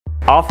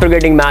After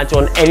getting matched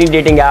on any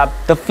dating app,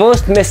 the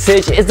first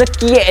message is the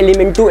key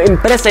element to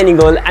impress any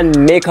girl and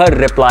make her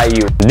reply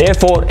you.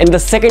 Therefore, in the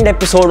second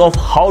episode of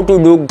how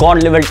to do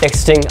god level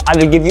texting, I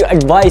will give you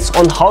advice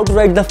on how to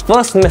write the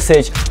first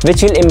message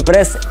which will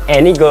impress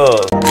any girl.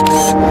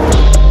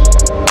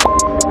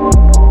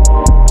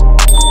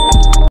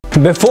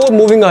 Before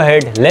moving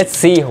ahead, let's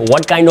see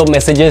what kind of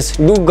messages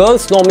do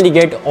girls normally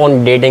get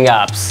on dating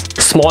apps.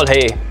 Small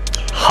hey,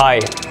 hi,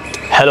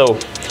 hello,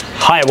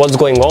 hi, what's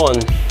going on?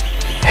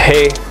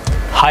 Hey,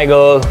 hi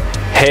girl,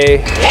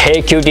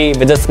 hey cutie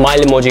with a smile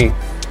emoji.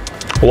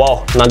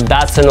 Wow, now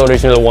that's an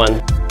original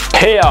one.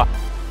 Hey,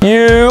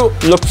 you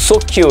look so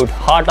cute,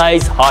 heart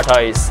eyes, heart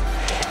eyes.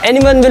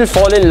 Anyone will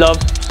fall in love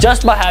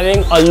just by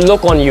having a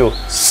look on you,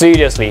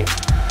 seriously.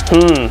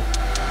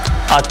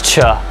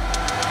 Acha,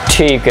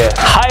 theek hai.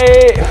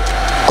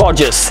 Hi,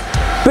 gorgeous,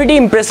 pretty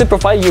impressive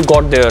profile you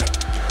got there.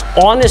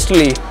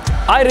 Honestly,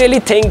 I really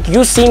think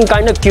you seem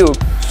kinda cute,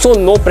 so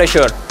no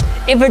pressure.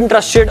 If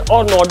interested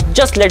or not,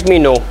 just let me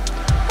know.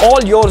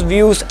 All your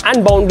views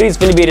and boundaries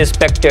will be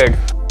respected.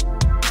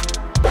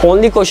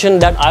 Only question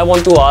that I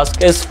want to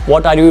ask is,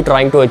 what are you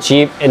trying to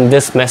achieve in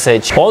this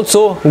message?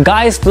 Also,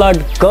 guys flood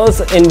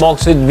girls'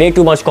 inbox with way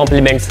too much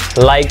compliments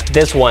like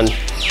this one.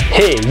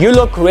 Hey, you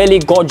look really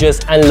gorgeous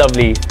and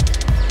lovely.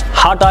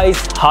 Heart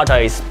eyes, heart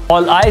eyes.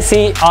 All I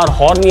see are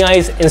horny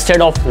eyes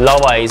instead of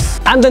love eyes.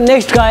 And the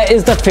next guy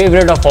is the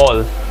favorite of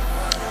all.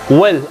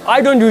 Well,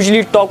 I don't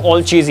usually talk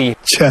all cheesy.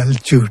 Chal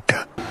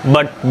jhoota.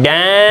 But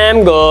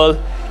damn girl,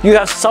 you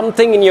have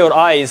something in your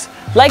eyes.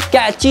 Like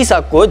catchy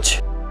sa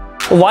kuch.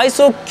 Why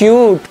so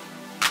cute?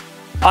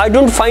 I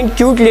don't find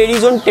cute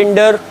ladies on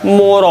Tinder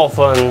more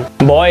often.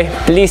 Boy,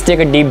 please take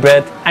a deep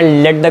breath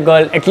and let the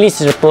girl at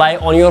least reply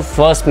on your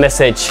first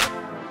message.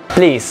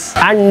 Please.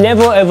 And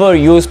never ever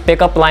use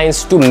pickup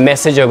lines to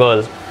message a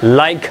girl.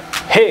 Like,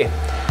 hey,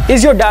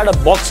 is your dad a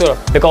boxer?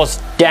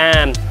 Because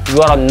damn,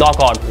 you are a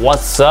knockout.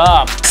 What's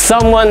up?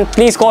 Someone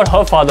please call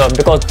her father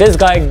because this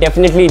guy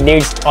definitely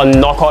needs a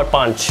knockout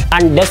punch.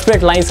 And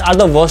desperate lines are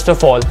the worst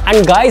of all.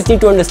 And guys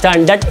need to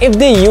understand that if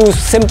they use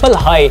simple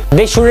hi,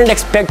 they shouldn't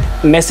expect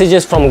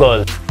messages from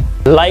girls.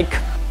 Like,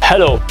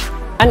 hello.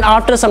 And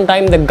after some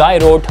time the guy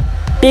wrote,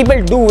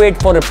 people do wait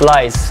for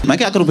replies. मैं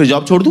क्या करूँ फिर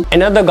job छोड़ दूँ?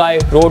 Another guy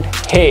wrote,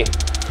 hey.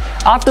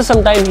 After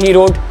some time he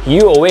wrote,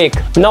 you awake.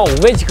 Now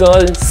which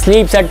girl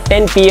sleeps at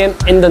 10 PM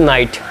in the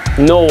night?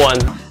 No one.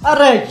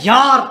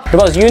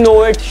 Because you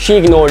know it, she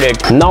ignored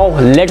it. Now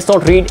let's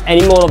not read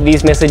any more of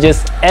these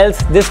messages,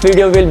 else this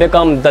video will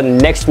become the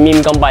next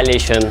meme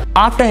compilation.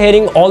 After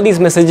hearing all these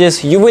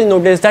messages, you will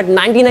notice that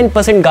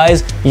 99%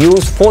 guys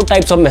use 4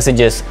 types of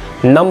messages.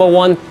 Number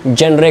 1,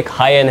 generic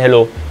hi and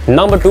hello.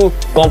 Number 2,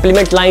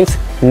 compliment lines.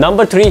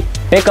 Number 3,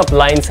 pickup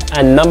lines.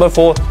 And number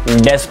 4,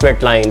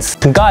 desperate lines.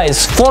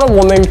 Guys, for a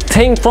moment,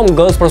 think from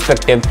girl's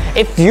perspective.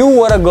 If you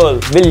were a girl,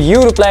 will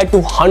you reply to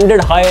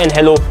 100 hi and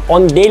hello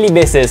on daily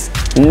basis?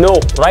 No,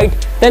 right?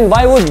 Then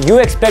why would you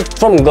expect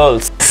from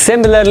girls?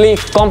 Similarly,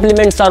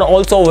 compliments are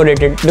also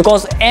overrated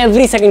because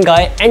every second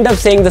guy ends up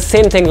saying the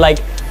same thing like,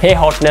 hey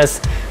hotness,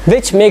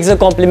 which makes a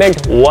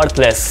compliment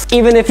worthless.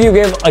 Even if you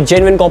give a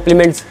genuine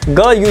compliment,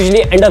 girl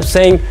usually end up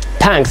saying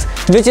thanks,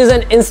 which is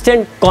an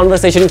instant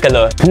conversation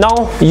killer.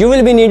 Now you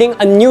will be needing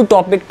a new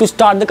topic to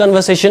start the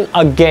conversation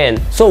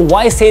again. So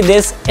why say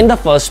this in the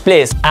first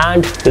place?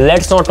 And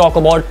let's not talk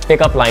about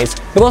pickup lines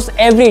because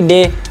every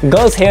day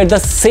girls hear the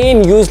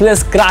same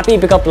useless crappy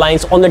pickup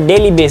lines on the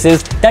daily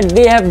basis that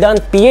they have done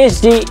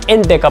PhD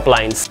in pickup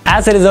lines.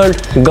 As a result,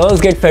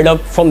 girls get fed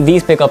up from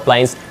these pickup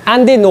lines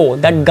and they know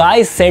that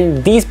guys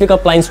send these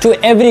pickup lines to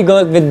every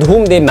girl with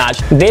whom they match.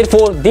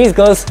 Therefore, these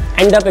girls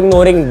end up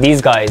ignoring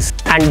these guys.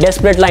 And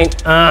desperate line,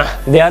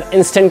 they are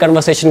instant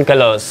conversation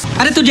killers.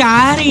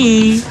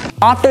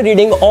 After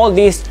reading all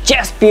these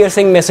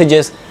chest-piercing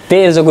messages,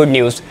 there is a good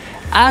news.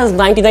 As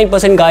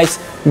 99% guys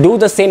do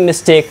the same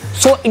mistake,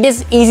 so it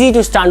is easy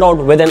to stand out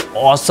with an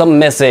awesome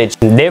message.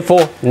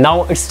 Therefore,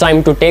 now it's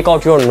time to take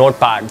out your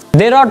notepad.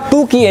 There are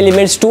 2 key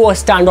elements to a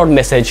standout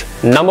message.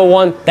 Number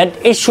 1, that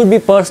it should be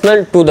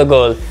personal to the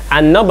girl.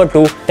 And number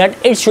 2, that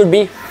it should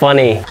be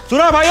funny.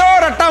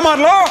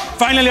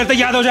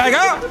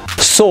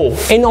 So,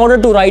 in order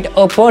to write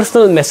a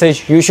personal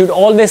message, you should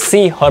always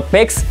see her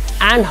pics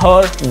and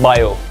her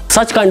bio.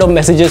 Such kind of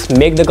messages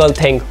make the girl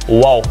think,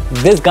 wow,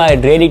 this guy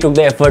really took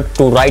the effort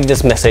to write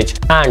this message.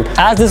 And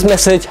as this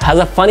message has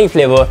a funny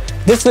flavor,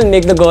 this will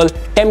make the girl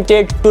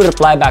tempted to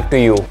reply back to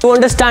you. To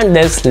understand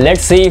this,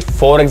 let's see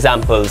 4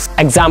 examples.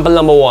 Example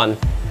number 1.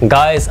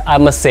 Guys, I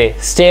must say,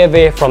 stay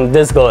away from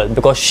this girl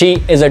because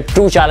she is a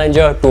true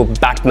challenger to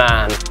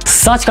Batman.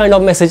 Such kind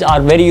of messages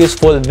are very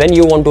useful when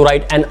you want to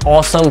write an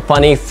awesome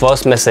funny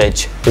first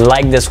message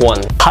like this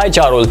one. Hi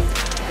Charul.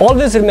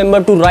 Always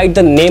remember to write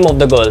the name of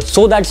the girl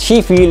so that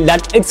she feels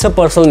that it's a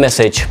personal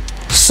message.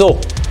 So,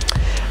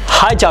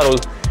 hi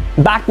Charul.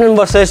 Batman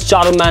vs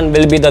Charman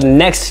will be the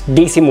next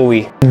DC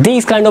movie.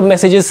 These kind of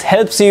messages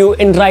helps you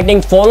in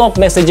writing follow-up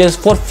messages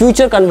for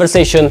future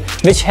conversation,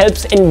 which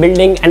helps in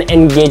building an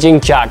engaging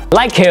chat.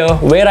 Like here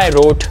where I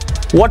wrote,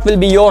 what will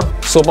be your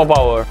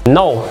superpower?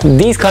 Now,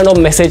 these kind of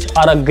messages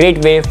are a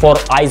great way for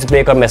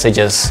icebreaker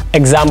messages.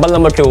 Example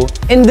number 2.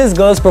 In this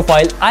girl's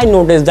profile, I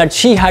noticed that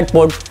she had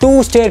put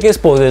 2 staircase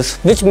poses,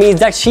 which means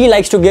that she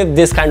likes to give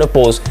this kind of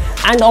pose.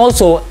 And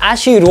also,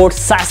 as she wrote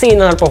sassy in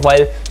her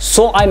profile,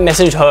 so I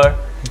messaged her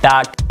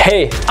that,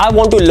 hey, I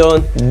want to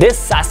learn this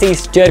sassy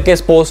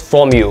staircase pose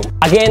from you.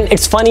 Again,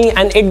 it's funny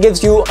and it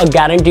gives you a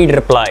guaranteed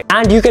reply.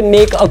 And you can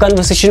make a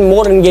conversation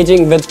more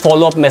engaging with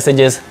follow-up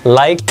messages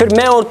like, फिर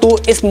मैं और तू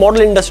इस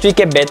model industry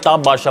के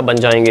बेताब बादशाह बन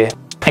जाएंगे.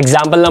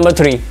 Example number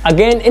 3.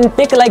 Again, in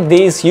pic like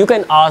these, you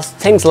can ask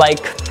things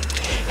like,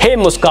 hey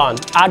Muskan,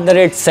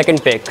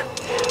 @second pic.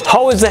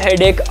 How is the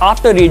headache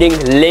after reading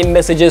lame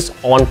messages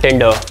on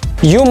Tinder?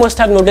 You must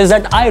have noticed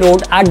that I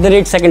wrote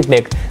 @second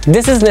pic.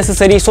 This is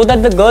necessary so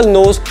that the girl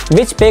knows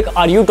which pic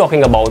are you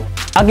talking about.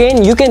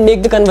 Again, you can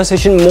make the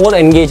conversation more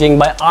engaging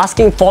by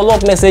asking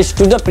follow-up message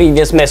to the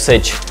previous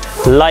message.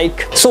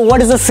 Like, so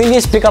what is the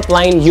silliest pickup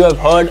line you have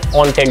heard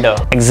on Tinder?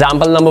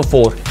 Example number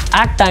 4.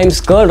 At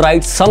times, girl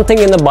writes something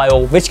in the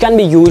bio which can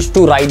be used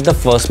to write the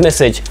first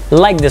message,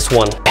 like this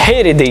one.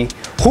 Hey Riddhi,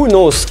 who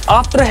knows,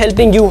 after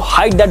helping you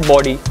hide that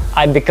body,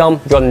 I become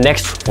your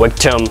next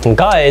victim.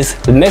 Guys,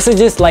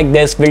 messages like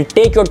this will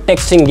take your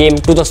texting game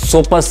to the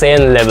Super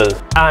Saiyan level.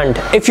 And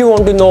if you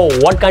want to know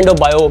what kind of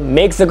bio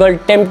makes the girl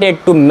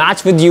tempted to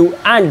match with you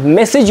and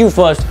message you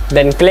first,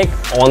 then click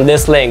on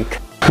this link.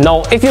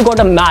 Now, if you got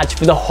a match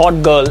with a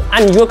hot girl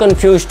and you're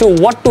confused to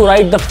what to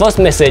write the first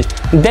message,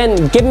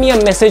 then give me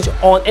a message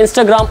on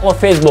Instagram or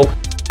Facebook.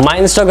 My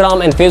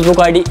Instagram and Facebook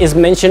ID is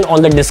mentioned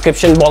on the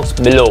description box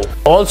below.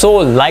 Also,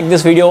 like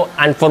this video,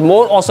 and for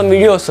more awesome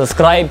videos,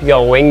 subscribe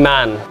your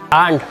wingman.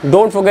 And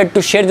don't forget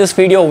to share this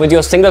video with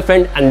your single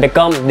friend and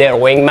become their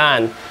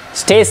wingman.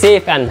 Stay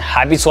safe and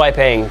happy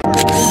swiping.